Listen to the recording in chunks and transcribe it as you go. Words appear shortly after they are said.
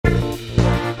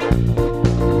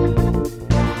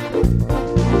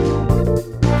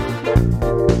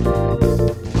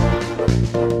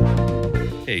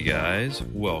guys,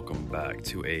 welcome back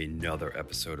to another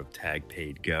episode of Tag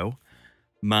Paid Go.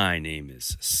 My name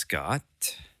is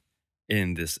Scott.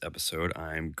 In this episode,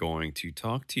 I'm going to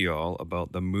talk to y'all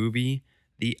about the movie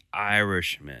The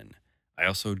Irishman. I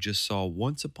also just saw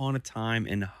Once Upon a Time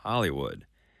in Hollywood.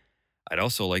 I'd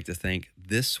also like to thank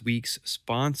this week's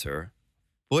sponsor,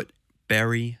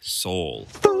 Footberry Soul.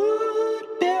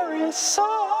 Footberry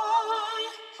Soul.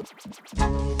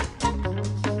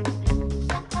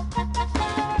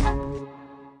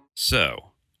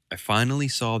 So, I finally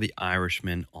saw The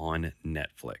Irishman on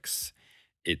Netflix.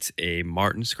 It's a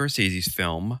Martin Scorsese's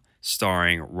film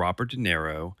starring Robert De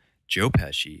Niro, Joe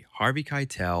Pesci, Harvey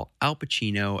Keitel, Al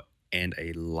Pacino, and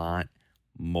a lot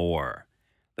more.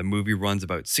 The movie runs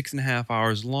about 6.5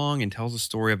 hours long and tells the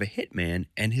story of a hitman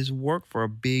and his work for a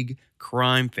big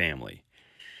crime family.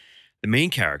 The main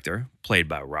character, played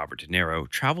by Robert De Niro,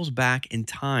 travels back in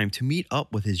time to meet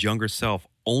up with his younger self,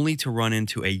 only to run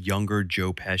into a younger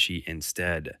Joe Pesci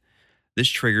instead. This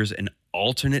triggers an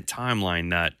alternate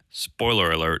timeline that, spoiler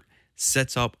alert,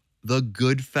 sets up the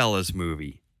Goodfellas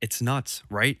movie. It's nuts,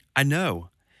 right? I know.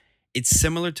 It's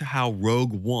similar to how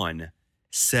Rogue One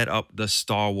set up the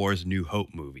Star Wars New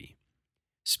Hope movie.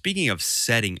 Speaking of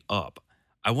setting up,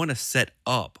 I want to set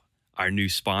up our new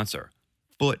sponsor,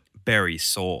 Footberry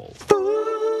Soul.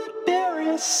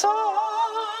 Footberry Soul.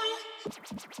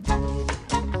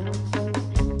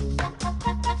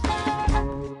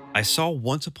 I saw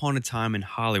Once Upon a Time in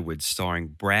Hollywood starring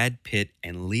Brad Pitt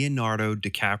and Leonardo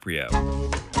DiCaprio.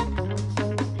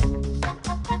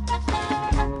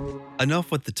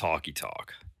 Enough with the talky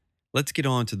talk. Let's get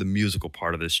on to the musical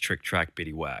part of this Trick Track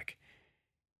Bitty Whack.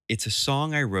 It's a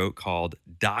song I wrote called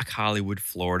Doc Hollywood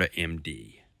Florida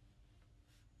MD.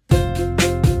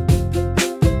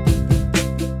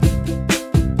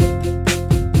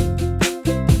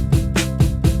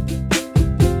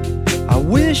 I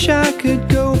wish I could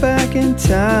go back in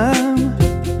time,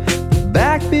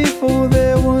 back before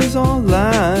there was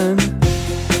online.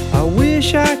 I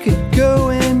wish I could go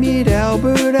and meet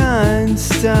Albert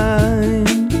Einstein.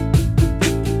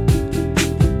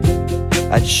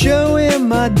 I'd show him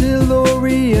my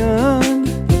DeLorean.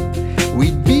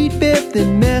 We'd beat Biff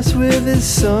and mess with his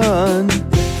son.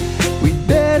 We'd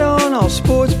bet on all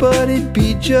sports, but it'd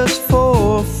be just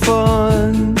for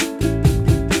fun.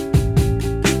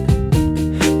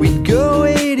 We'd go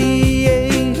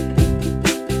 88.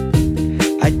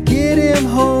 I'd get him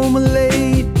home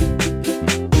late.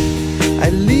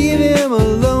 I'd leave him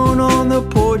alone on the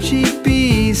porch, he'd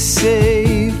be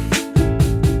safe.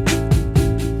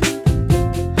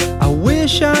 I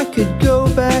wish I could go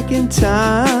back in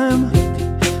time,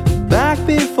 back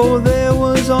before there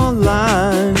was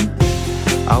online.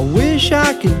 I wish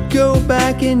I could go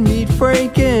back and meet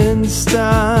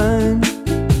Frankenstein.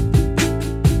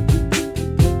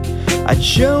 I'd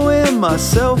show him my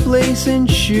self-lacing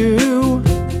shoe,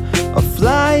 a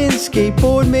flying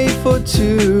skateboard made for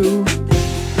two.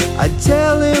 I'd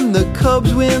tell him the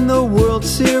Cubs win the World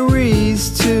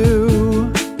Series too.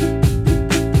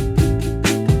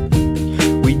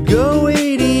 We'd go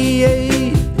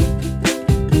 88.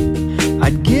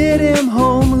 I'd get him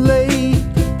home late.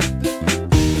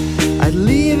 I'd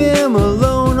leave him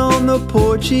alone on the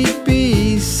porch, he'd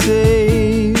be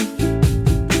safe.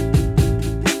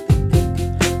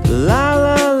 La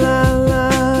la la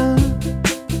la,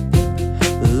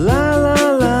 la la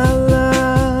la la,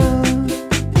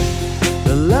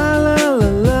 la la la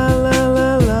la la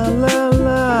la la la.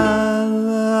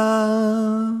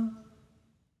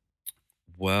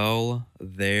 Well,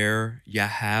 there you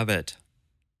have it.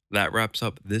 That wraps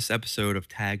up this episode of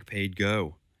Tag Paid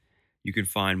Go. You can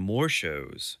find more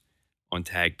shows on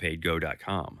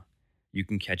tagpaidgo.com. You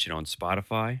can catch it on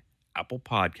Spotify, Apple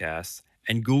Podcasts,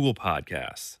 and Google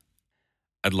Podcasts.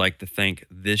 I'd like to thank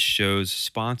this show's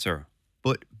sponsor,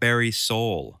 Footberry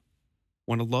Soul.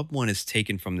 When a loved one is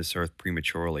taken from this earth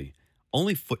prematurely,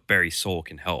 only Footberry Soul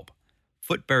can help.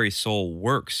 Footberry Soul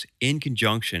works in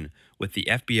conjunction with the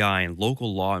FBI and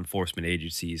local law enforcement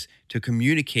agencies to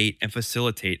communicate and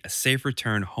facilitate a safe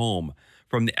return home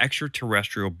from the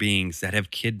extraterrestrial beings that have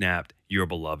kidnapped your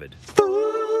beloved.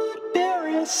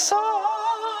 Footberry Soul.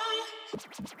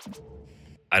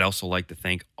 I'd also like to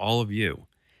thank all of you.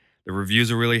 The reviews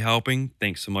are really helping.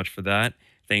 Thanks so much for that.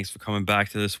 Thanks for coming back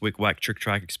to this Wick Wack Trick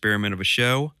Track experiment of a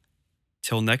show.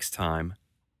 Till next time,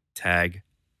 Tag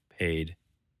Paid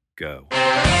Go.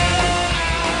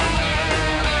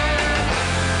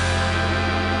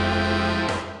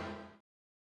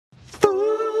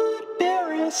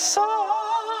 Footberry Soul.